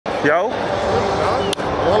Yo.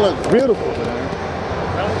 Y'all look beautiful, man.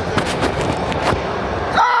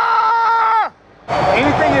 Ah!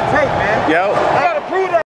 Anything it take, man. Yo. You gotta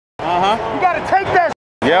prove that. You gotta take that.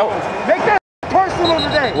 Yo. Make that personal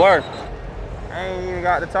today. Work. I ain't even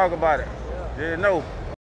got to talk about it. Just know.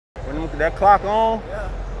 When that clock on,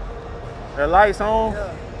 the lights on,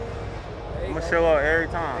 I'm gonna show up every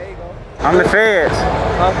time. There you go. I'm the feds.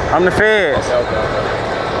 I'm the feds.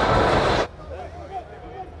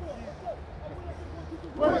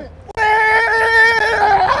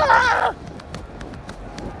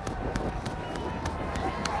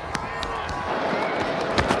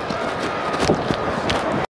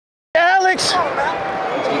 Alex!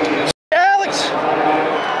 Alex!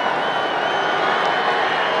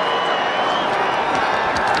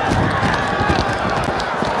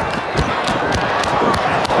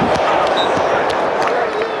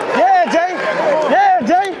 Yeah, Jay. Yeah,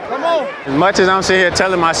 Jay. Come on. As much as I'm sitting here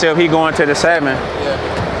telling myself he going to the 7,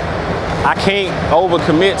 I can't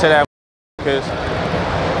overcommit to that because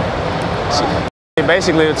it's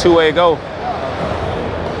basically a two-way go.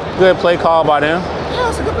 Good play call by them. Yeah,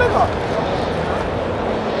 it's a good play call.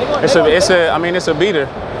 I mean, it's a beater.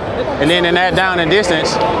 And then in that down and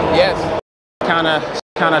distance, Yes. kind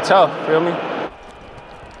of tough. Feel me?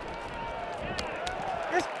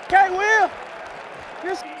 This K-Will.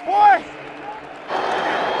 This boy.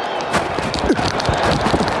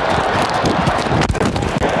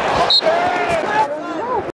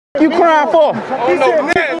 You crying for? Oh, no,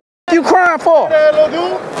 man. You crying for?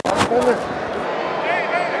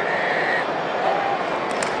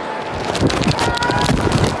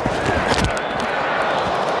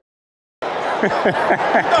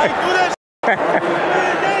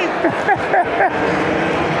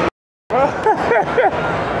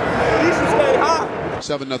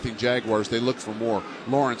 Seven 7-0 Jaguars. They look for more.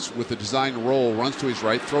 Lawrence with the design roll runs to his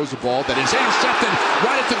right, throws the ball that is intercepted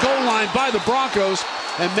right at the goal line by the Broncos.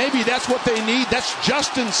 And maybe that's what they need. That's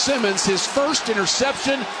Justin Simmons, his first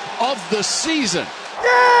interception of the season.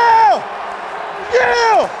 Yeah!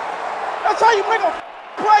 Yeah! That's how you make a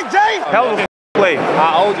play, Jay. Hell of a play.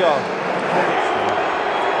 I owed y'all.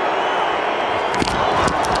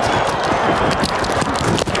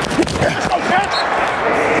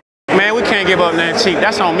 Man, we can't give up nothing cheap.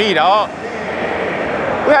 That's on me, dog.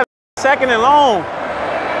 We have 2nd and long.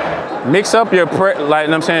 Mix up your like you know what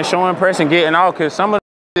I'm saying, showing press and getting out, because some of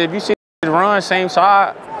the, if you see run same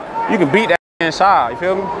side, you can beat that inside. You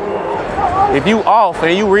feel me? If you off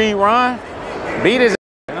and you rerun, beat his.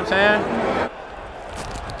 You know what I'm saying?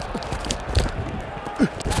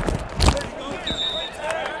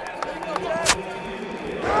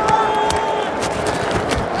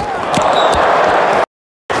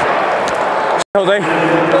 Jose.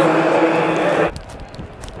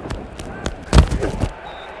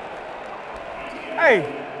 Hey,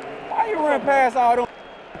 why you run past all them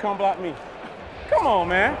come block me? Come on,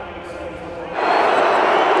 man.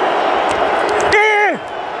 Yeah.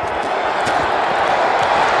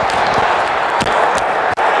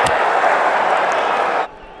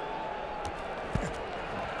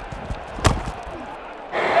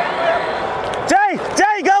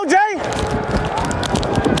 Jay, go, Jay.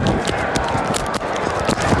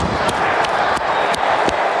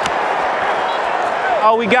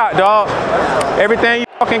 All we got, dog. Everything you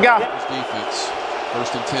fucking got. Defense.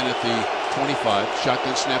 1st and 10 at the 25.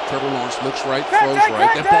 Shotgun snap. Trevor Lawrence looks right, throws right.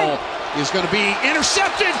 That ball is going to be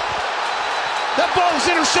intercepted. That ball is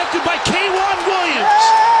intercepted by K'Wan Williams.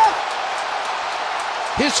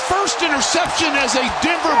 His first interception as a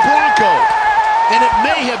Denver Bronco. And it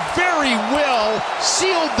may have very well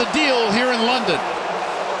sealed the deal here in London.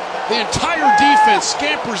 The entire defense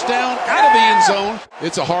scampers down out of the end zone.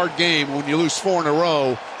 It's a hard game. When you lose 4 in a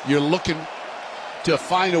row, you're looking to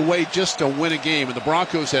find a way just to win a game, and the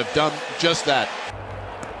Broncos have done just that.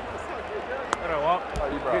 What up, Walt?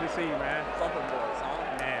 Good to see you, man.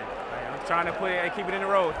 Man, I'm trying to put it, keep it in the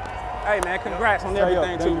road. Hey, man, congrats on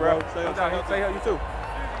everything, too, bro. Stay up, you too.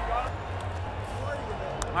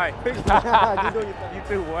 All right. You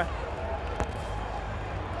too, boy.